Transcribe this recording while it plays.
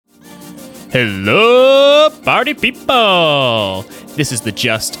Hello, party people! This is the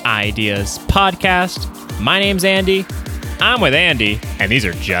Just Ideas podcast. My name's Andy. I'm with Andy, and these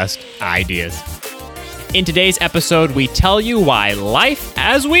are just ideas. In today's episode, we tell you why life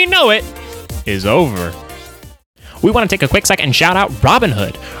as we know it is over. We want to take a quick second and shout out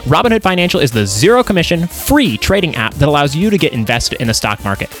Robinhood. Robinhood Financial is the zero-commission, free trading app that allows you to get invested in the stock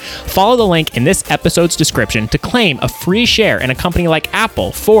market. Follow the link in this episode's description to claim a free share in a company like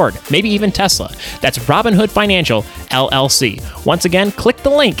Apple, Ford, maybe even Tesla. That's Robinhood Financial, LLC. Once again, click the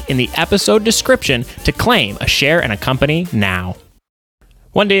link in the episode description to claim a share in a company now.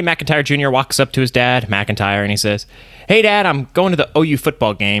 One day, McIntyre Jr. walks up to his dad, McIntyre, and he says, "Hey, Dad, I'm going to the OU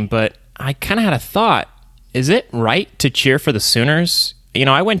football game, but I kind of had a thought. Is it right to cheer for the Sooners? You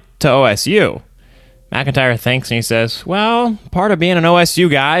know, I went to OSU." McIntyre thinks and he says, "Well, part of being an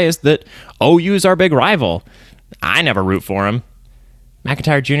OSU guy is that OU's our big rival. I never root for him."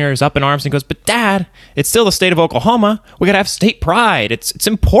 McIntyre Jr. is up in arms and goes, "But Dad, it's still the state of Oklahoma. We got to have state pride. It's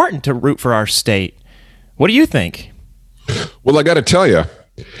important to root for our state. What do you think?" Well, I got to tell you,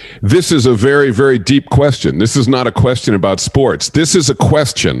 this is a very, very deep question. This is not a question about sports. This is a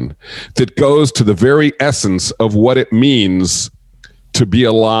question that goes to the very essence of what it means to be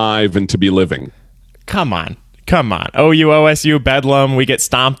alive and to be living. Come on. OU, OSU, Bedlam, we get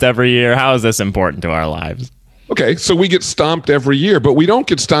stomped every year. How is this important to our lives? Okay, so we get stomped every year, but we don't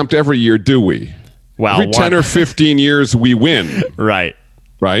get stomped every year, do we? Well, every 10 or 15 years we win. Right.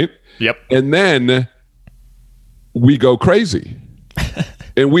 Yep. And then we go crazy.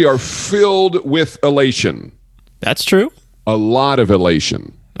 And we are filled with elation. That's true. A lot of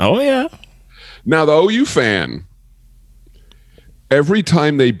elation. Oh, yeah. Now, the OU fan, every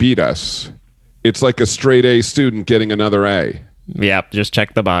time they beat us, it's like a straight A student getting another A. Yep, just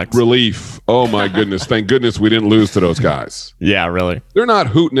check the box. Relief. Oh, my goodness. Thank goodness we didn't lose to those guys. Yeah, really. They're not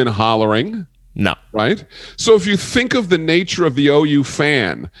hooting and hollering. No. Right? So if you think of the nature of the OU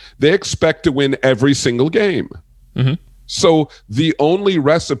fan, they expect to win every single game. Mm-hmm. So the only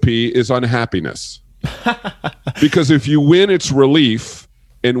recipe is unhappiness. Because if you win, it's relief.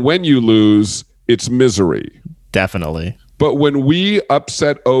 And when you lose, it's misery. Definitely. But when we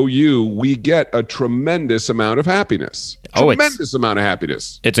upset OU, we get a tremendous amount of happiness. Tremendous amount of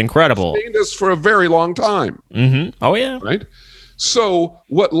happiness. It's incredible. It's sustained us for a very long time. Mm-hmm. Oh, yeah. Right? So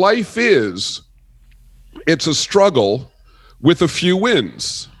what life is, it's a struggle with a few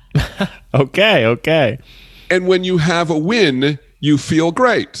wins. Okay. And when you have a win, you feel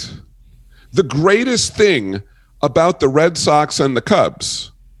great. The greatest thing about the Red Sox and the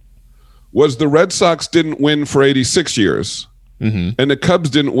Cubs was the Red Sox didn't win for 86 years, and the Cubs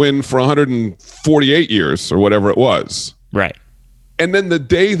didn't win for 148 years or whatever it was. Right. And then the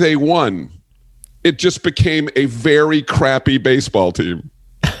day they won, it just became a very crappy baseball team.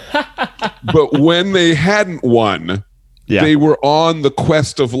 But when they hadn't won, they were on the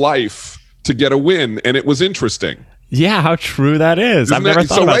quest of life to get a win, and it was interesting. Yeah, how true that is. I've never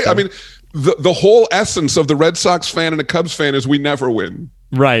thought about that. I mean, the whole essence of the Red Sox fan and the Cubs fan is we never win.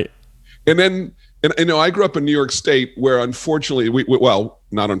 Right. And then, I grew up in New York State where unfortunately,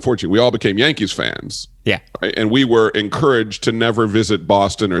 not unfortunately, we all became Yankees fans. Yeah. Right? And we were encouraged to never visit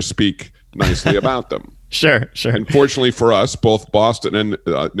Boston or speak nicely about them. Sure. And fortunately for us, both Boston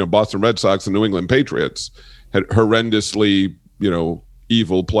and Boston Red Sox and New England Patriots had horrendously,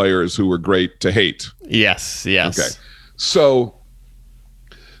 evil players who were great to hate. Yes. Okay. So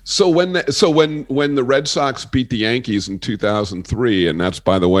when the Red Sox beat the Yankees in 2003, and that's,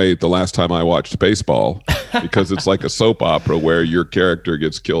 by the way, the last time I watched baseball, because it's like a soap opera where your character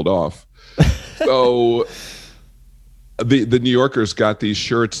gets killed off. So the New Yorkers got these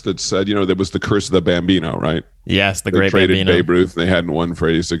shirts that said, there was the curse of the Bambino, right? Yes, they great traded Bambino. Babe Ruth, and they hadn't won for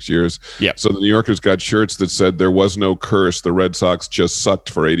 86 years. Yep. So the New Yorkers got shirts that said there was no curse. The Red Sox just sucked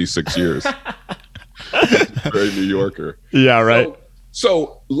for 86 years. Very New Yorker. Yeah, right.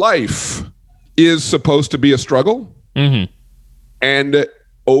 So life is supposed to be a struggle. Mm-hmm. And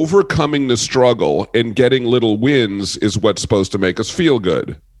overcoming the struggle and getting little wins is what's supposed to make us feel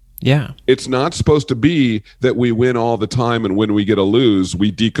good. Yeah. It's not supposed to be that we win all the time and when we get a lose, we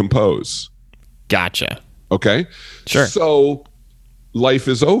decompose. Gotcha. Okay? Sure. So life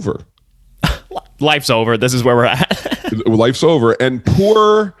is over. Life's over. This is where we're at. Life's over. And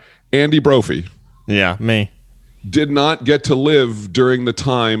poor Andy Brophy. Yeah, me. Did not get to live during the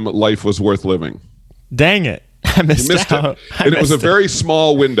time life was worth living. Dang it. I missed out. And it was a very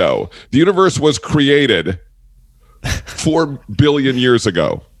small window. The universe was created 4 billion years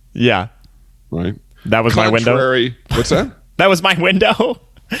ago. Yeah. Right? That was my window. What's that? That was my window.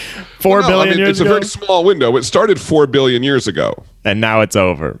 Four billion years it's ago? a very small window. It started 4 billion years ago. And now it's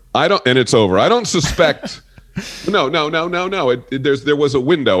over. And it's over. I don't suspect. No. There was a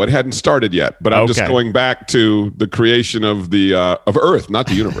window. It hadn't started yet. But I'm just going back to the creation of of Earth, not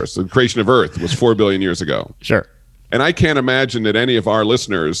the universe. The creation of Earth was 4 billion years ago. Sure. And I can't imagine that any of our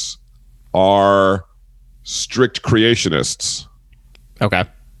listeners are strict creationists. Okay.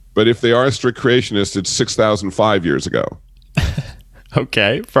 But if they are strict creationists, it's 6,005 years ago.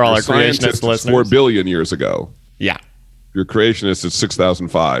 Okay. For all our creationist listeners. 4 billion years ago. Yeah. Your creationist is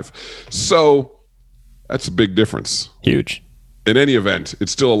 6,005. So that's a big difference. Huge. In any event,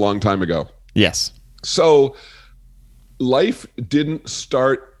 it's still a long time ago. Yes. So life didn't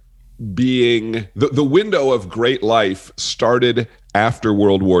start being the window of great life started after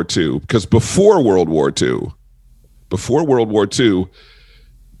World War II, because before World War II,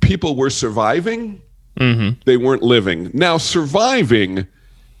 people were surviving. Mm-hmm. They weren't living. Now, surviving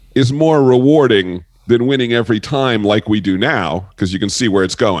is more rewarding than winning every time like we do now, because you can see where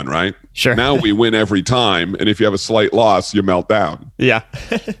it's going, right? Sure. Now we win every time, and if you have a slight loss, you melt down. Yeah.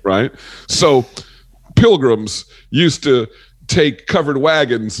 Right? So pilgrims used to take covered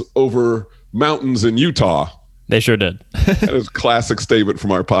wagons over mountains in Utah. They sure did. That is a classic statement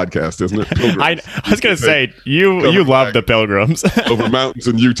from our podcast, isn't it? I was going to say, you love the Pilgrims. Over mountains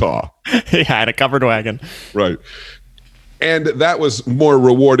in Utah. Yeah, in a covered wagon. Right. And that was more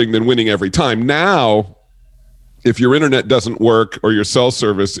rewarding than winning every time. Now, if your internet doesn't work or your cell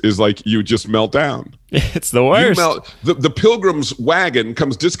service is like, you just melt down. It's the worst. The Pilgrim's wagon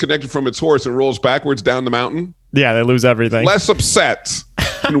comes disconnected from its horse and rolls backwards down the mountain. Yeah, they lose everything. Less upset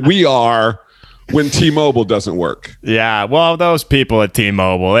than we are when T-Mobile doesn't work. Yeah, well, those people at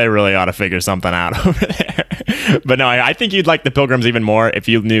T-Mobile, they really ought to figure something out over there. But no, I think you'd like the Pilgrims even more if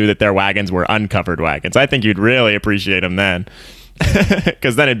you knew that their wagons were uncovered wagons. I think you'd really appreciate them then,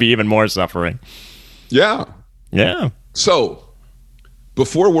 because then it'd be even more suffering. Yeah. Yeah. So,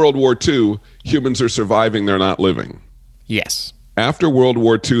 before World War II, humans are surviving, they're not living. Yes. After World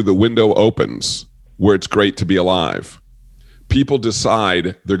War II, the window opens where it's great to be alive. People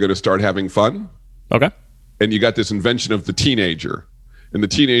decide they're going to start having fun. Okay. And you got this invention of the teenager. And the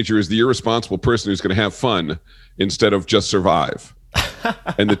teenager is the irresponsible person who's going to have fun instead of just survive.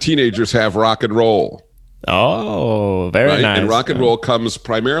 And the teenagers have rock and roll. Oh, very nice. And rock and roll comes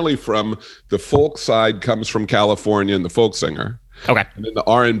primarily from the folk side, comes from California and the folk singer. Okay. And then the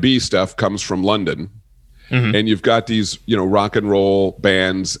R&B stuff comes from London. Mm-hmm. And you've got these, rock and roll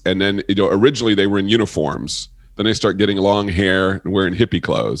bands. And then, originally they were in uniforms. Then they start getting long hair and wearing hippie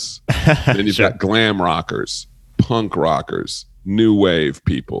clothes. And then you've got glam rockers, punk rockers, new wave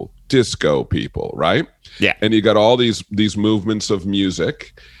people, disco people, right? Yeah. And you got all these movements of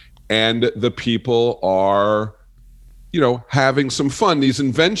music, and the people are, having some fun. These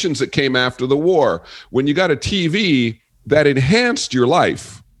inventions that came after the war, when you got a TV that enhanced your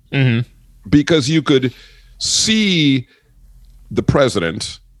life, mm-hmm. because you could see the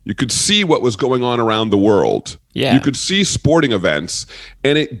president, you could see what was going on around the world. Yeah. You could see sporting events,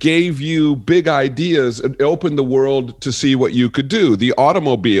 and it gave you big ideas. It opened the world to see what you could do. The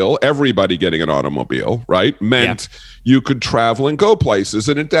automobile, everybody getting an automobile, right, meant you could travel and go places.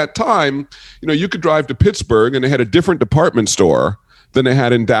 And at that time, you could drive to Pittsburgh, and they had a different department store than they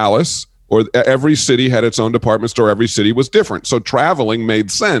had in Dallas, or every city had its own department store. Every city was different. So traveling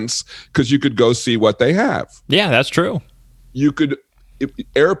made sense because you could go see what they have. Yeah, that's true.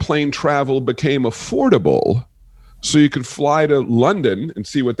 Airplane travel became affordable, so you could fly to London and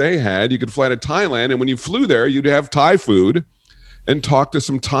see what they had. You could fly to Thailand, and when you flew there, you'd have Thai food and talk to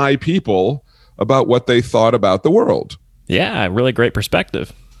some Thai people about what they thought about the world. Yeah, really great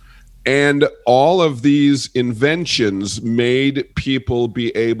perspective. And all of these inventions made people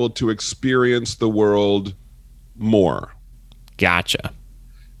be able to experience the world more. Gotcha.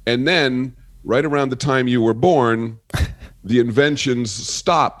 And then, right around the time you were born, the inventions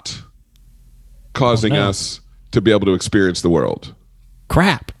stopped causing us to be able to experience the world.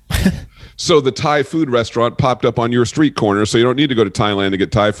 Crap. So the Thai food restaurant popped up on your street corner, so you don't need to go to Thailand to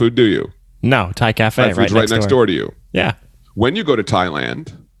get Thai food, do you? No, Thai cafe Thai food's right next door to you. Yeah. When you go to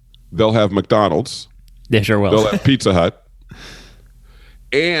Thailand, they'll have McDonald's. They sure will. They'll have Pizza Hut.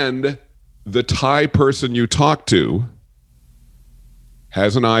 And the Thai person you talk to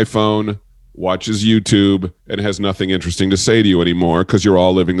has an iPhone, watches YouTube, and has nothing interesting to say to you anymore because you're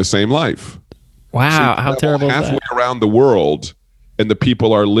all living the same life. Wow, so how terrible is that? Halfway around the world, and the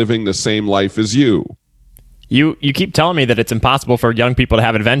people are living the same life as you. You keep telling me that it's impossible for young people to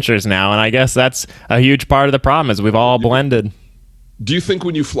have adventures now, and I guess that's a huge part of the problem is we've all blended. Do you think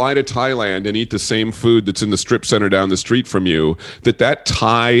when you fly to Thailand and eat the same food that's in the strip center down the street from you, that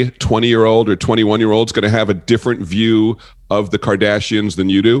Thai 20-year-old or 21-year-old is going to have a different view of the Kardashians than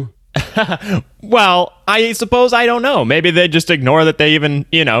you do? Well, I suppose, I don't know. Maybe they just ignore that they even,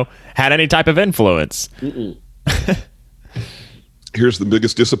 had any type of influence. Here's the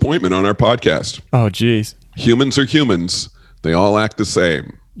biggest disappointment on our podcast. Oh, geez. Humans are humans. They all act the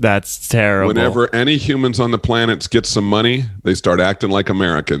same. That's terrible. Whenever any humans on the planet get some money, they start acting like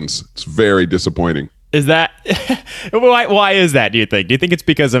Americans. It's very disappointing. Is that why is that, do you think? Do you think it's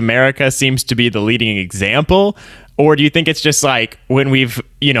because America seems to be the leading example? Or do you think it's just like when we've,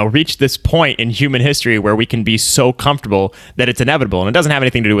 reached this point in human history where we can be so comfortable that it's inevitable? And it doesn't have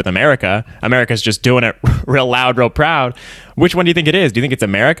anything to do with America. America's just doing it real loud, real proud. Which one do you think it is? Do you think it's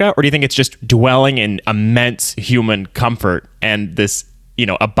America? Or do you think it's just dwelling in immense human comfort and this,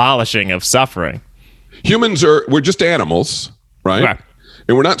 abolishing of suffering? We're just animals, right? Okay.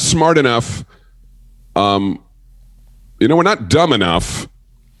 And we're not smart enough. We're not dumb enough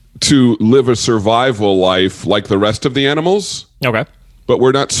to live a survival life like the rest of the animals. Okay. But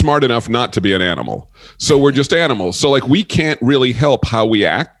we're not smart enough not to be an animal. So we're just animals. So we can't really help how we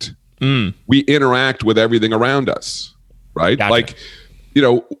act. We interact with everything around us, right? Gotcha.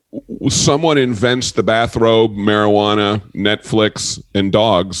 Someone invents the bathrobe, marijuana, Netflix, and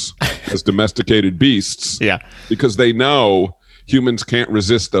dogs as domesticated beasts. Yeah. Because they know humans can't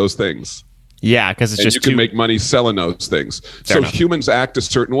resist those things. Yeah, because it's and just you can make money selling those things. Fair enough. Humans act a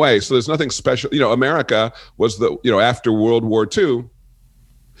certain way. So there's nothing special. America was after World War II,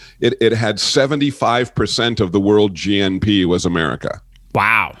 it had 75% of the world GNP was America.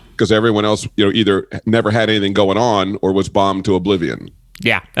 Wow. Because everyone else, either never had anything going on or was bombed to oblivion.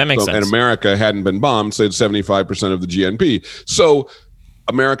 Yeah, that makes sense. And America hadn't been bombed, so it's 75% of the GNP. So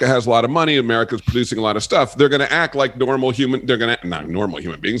America has a lot of money. America's producing a lot of stuff. They're going to act like not normal human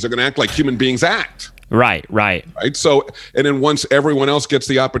beings. They're going to act like human beings act. Right. So, and then once everyone else gets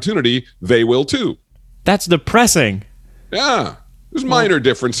the opportunity, they will too. That's depressing. Yeah. There's minor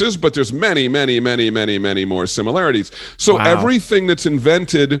differences, but there's many, many, many, many, many more similarities. So everything that's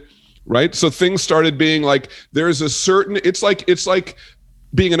invented, right? So things started being like, there's a certain, it's like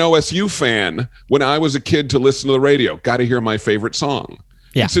being an OSU fan when I was a kid to listen to the radio. Got to hear my favorite song.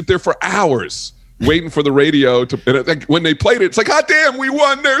 Yeah. You sit there for hours waiting for the radio to, and when they played it, it's like, hot damn, we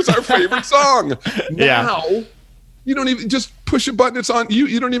won. There's our favorite song. Yeah. Now, you don't even just push a button. It's on you.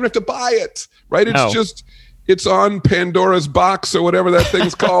 You don't even have to buy it, right? It's on Pandora's box or whatever that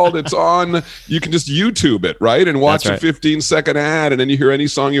thing's called. It's on, you can just YouTube it, right? And watch a 15-second ad, and then you hear any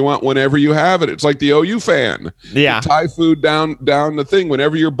song you want whenever you have it. It's like the OU fan. Yeah. You Thai food down the thing.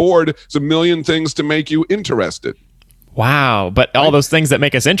 Whenever you're bored, it's a million things to make you interested. Wow. But all those things that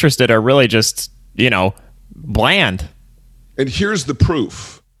make us interested are really just, bland. And here's the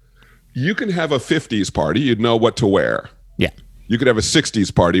proof. You can have a 50s party. You'd know what to wear. Yeah. You could have a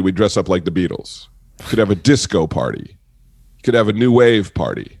 60s party. We'd dress up like the Beatles. You could have a disco party. You could have a new wave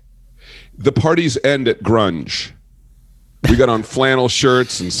party. The parties end at grunge. We got on flannel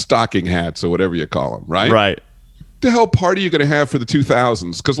shirts and stocking hats or whatever you call them, right? Right. The hell party are you going to have for the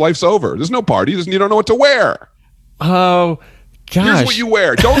 2000s? Because life's over. There's no party. You don't know what to wear. Oh, gosh. Here's what you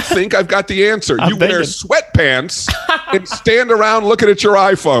wear. Don't think I've got the answer. You wear sweatpants and stand around looking at your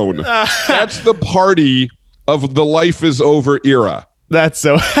iPhone. That's the party of the life is over era. That's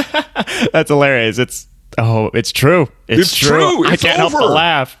hilarious. It's true. It's true. I can't help but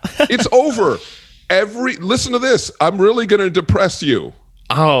laugh. It's over. Listen to this. I'm really going to depress you.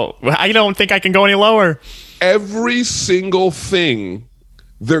 Oh, I don't think I can go any lower. Every single thing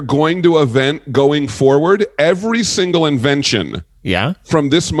they're going to invent going forward, every single invention from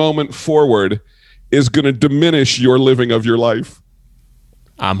this moment forward is going to diminish your living of your life.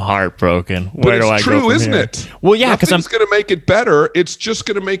 I'm heartbroken. Where do I go? It's true, isn't it? Well, yeah, because nothing's going to make it better. It's just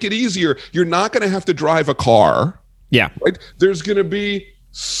going to make it easier. You're not going to have to drive a car. Yeah. Right? There's going to be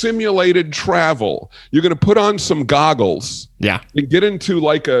simulated travel. You're going to put on some goggles. Yeah. And get into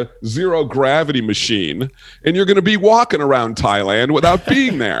like a zero gravity machine, and you're going to be walking around Thailand without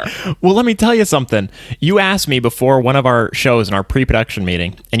being there. Well, let me tell you something. You asked me before one of our shows in our pre-production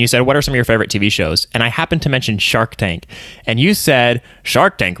meeting, and you said, what are some of your favorite TV shows? And I happened to mention Shark Tank. And you said,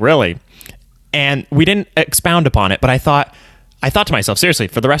 Shark Tank, really? And we didn't expound upon it, but I thought to myself, seriously,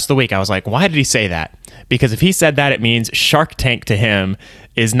 for the rest of the week, I was like, why did he say that? Because if he said that, it means Shark Tank to him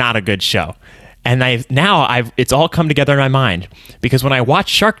is not a good show. And it's all come together in my mind, because when I watch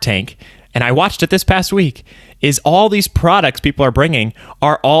Shark Tank, and I watched it this past week, is all these products people are bringing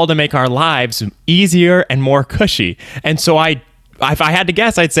are all to make our lives easier and more cushy. And so I if I had to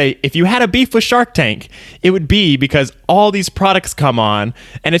guess, I'd say if you had a beef with Shark Tank, it would be because all these products come on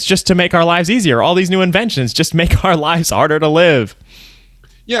and it's just to make our lives easier. All these new inventions just make our lives harder to live.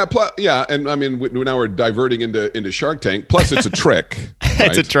 Yeah, and I mean, now we're diverting into Shark Tank. Plus, it's a trick. Right?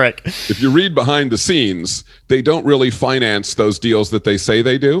 It's a trick. If you read behind the scenes, they don't really finance those deals that they say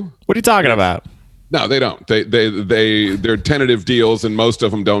they do. What are you talking about? No, they don't. They're tentative deals, and most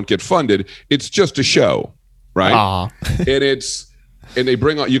of them don't get funded. It's just a show, right? And they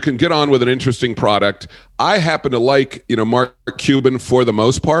bring on. You can get on with an interesting product. I happen to like, Mark Cuban for the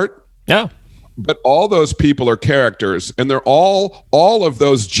most part. Yeah. But all those people are characters, and they're all of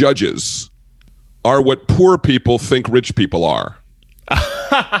those judges are what poor people think rich people are.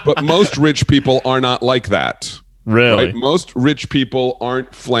 But most rich people are not like that. Really? Right? Most rich people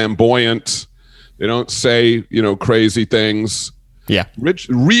aren't flamboyant. They don't say, crazy things. Yeah.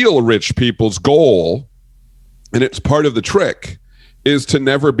 Real rich people's goal, and it's part of the trick, is to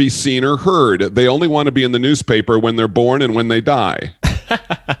never be seen or heard. They only want to be in the newspaper when they're born and when they die.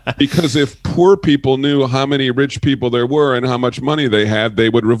 Because if poor people knew how many rich people there were and how much money they had, they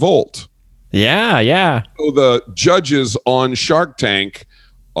would revolt. Yeah. So the judges on Shark Tank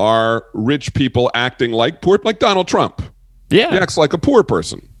are rich people acting like Donald Trump. Yeah. He acts like a poor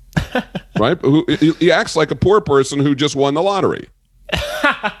person, right? He acts like a poor person who just won the lottery.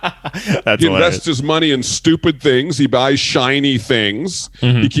 That's he hilarious. invests his money in stupid things. He buys shiny things.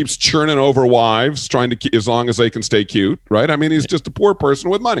 Mm-hmm. He keeps churning over wives, trying to keep, as long as they can stay cute, right? I mean, he's just a poor person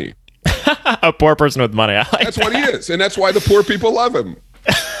with money. A poor person with money. That's what he is, and that's why the poor people love him.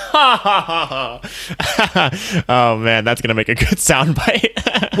 Oh man, that's gonna make a good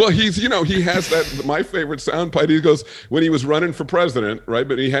soundbite. Well, he has that. My favorite soundbite. He goes when he was running for president, right?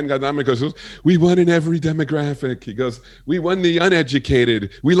 But he hadn't got nominated. He goes, "We won in every demographic." He goes, "We won the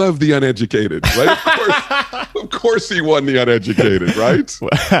uneducated. We love the uneducated." Right? Of course, he won the uneducated, right?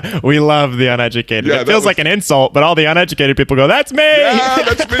 We love the uneducated. Yeah, it feels like an insult, but all the uneducated people go, "That's me." Yeah,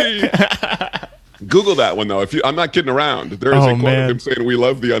 that's me. Google that one though. I'm not kidding around, there is a quote of him saying, "We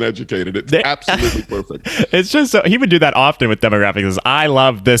love the uneducated." It's absolutely perfect. It's just he would do that often with demographics. I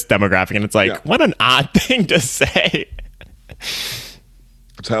love this demographic, and it's like, what an odd thing to say.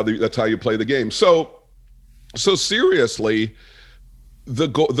 That's how you play the game. So seriously,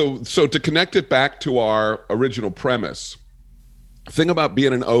 so to connect it back to our original premise, the thing about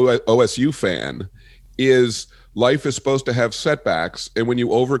being an OSU fan is life is supposed to have setbacks, and when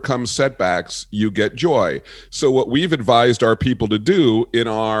you overcome setbacks, you get joy. So what we've advised our people to do in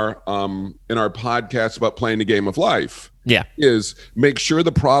our podcast about playing the game of life, is make sure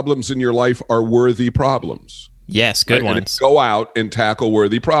the problems in your life are worthy problems. Yes, good ones. And go out and tackle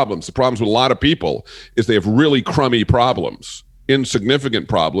worthy problems. The problems with a lot of people is they have really crummy problems, insignificant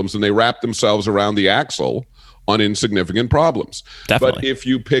problems, and they wrap themselves around the axle on insignificant problems. Definitely. But if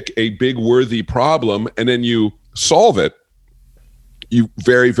you pick a big worthy problem and then you solve it, you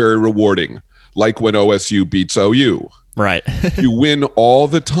very, very rewarding. Like when OSU beats OU. Right. You win all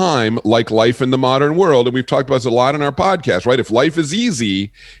the time, like life in the modern world. And we've talked about this a lot in our podcast, right? If life is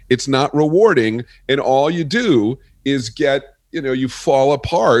easy, it's not rewarding. And all you do is get, you fall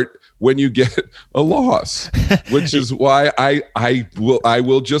apart when you get a loss, which is why I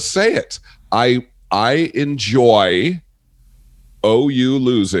will just say it. I enjoy OU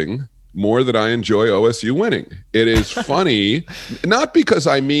losing more than I enjoy OSU winning. It is funny, not because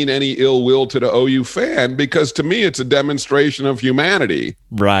I mean any ill will to the OU fan, because to me, it's a demonstration of humanity.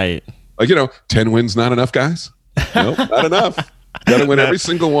 Right. Like, 10 wins, not enough, guys. No, not enough. Got to win every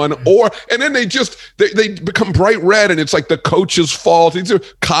single one. And then they become bright red, and it's like the coach's fault. These are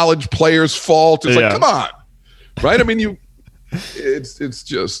college players' fault. It's like, come on. Right? I mean, it's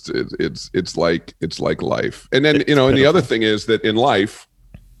like life. And then, and the other thing is that in life,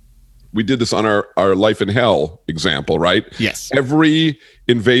 we did this on our Life in Hell example, right? Yes. Every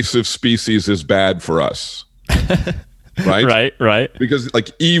invasive species is bad for us. Right? Right. Because like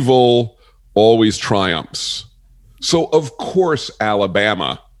evil always triumphs. So of course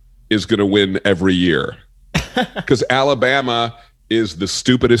Alabama is going to win every year. Because Alabama is the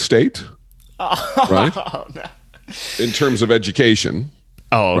stupidest state. Right? Oh, no. In terms of education.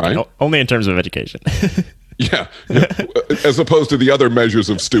 Oh, okay. Right? Only in terms of education. Yeah. As opposed to the other measures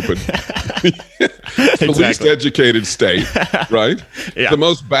of stupid. The least educated state, right? Yeah. The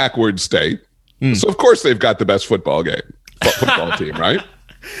most backward state. So of course they've got the best football team, right?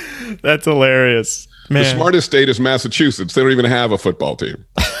 That's hilarious. Man. The smartest state is Massachusetts. They don't even have a football team.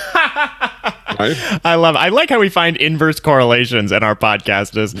 Right? I like how we find inverse correlations in our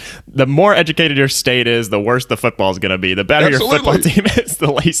podcast. Is the more educated your state is, the worse the football is going to be. The better your football team is,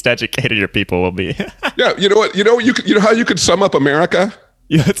 the least educated your people will be. Yeah, you know what? You know how you could sum up America?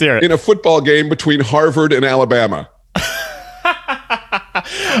 Yeah, let's hear it. In a football game between Harvard and Alabama.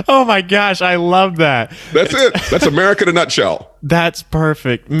 Oh my gosh, I love that. That's it. That's America in a nutshell. That's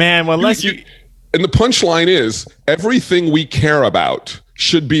perfect, man. Well, unless you and the punchline is everything we care about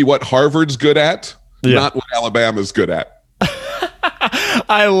should be what Harvard's good at, not what Alabama's good at.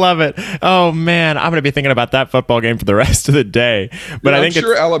 I love it. Oh man, I'm going to be thinking about that football game for the rest of the day. But I think I'm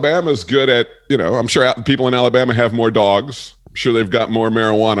sure Alabama's good at, I'm sure people in Alabama have more dogs. I'm sure they've got more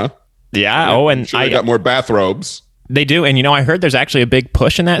marijuana. Yeah. Oh, and they got more bathrobes. They do. And I heard there's actually a big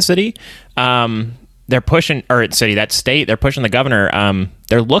push in that city. They're pushing, or city, that state, they're pushing the governor.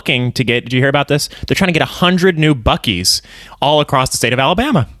 They're looking to get, did you hear about this? They're trying to get 100 new Buc-ee's all across the state of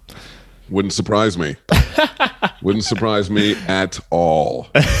Alabama. Wouldn't surprise me. Wouldn't surprise me at all.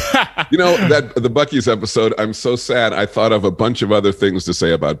 The Buc-ee's episode, I'm so sad. I thought of a bunch of other things to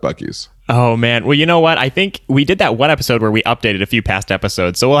say about Buc-ee's. Oh, man. Well, you know what? I think we did that one episode where we updated a few past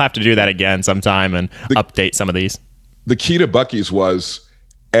episodes. So we'll have to do that again sometime and update some of these. The key to Buc-ee's was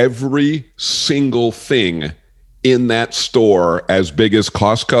every single thing in that store as big as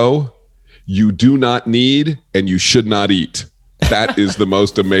Costco, you do not need and you should not eat. That is the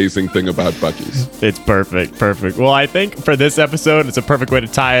most amazing thing about Buc-ee's. It's perfect. Perfect. Well, I think for this episode, it's a perfect way to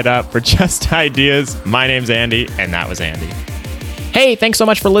tie it up. For Just Ideas, my name's Andy, and that was Andy. Hey, thanks so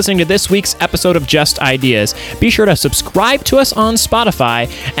much for listening to this week's episode of Just Ideas. Be sure to subscribe to us on Spotify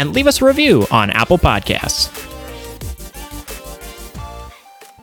and leave us a review on Apple Podcasts.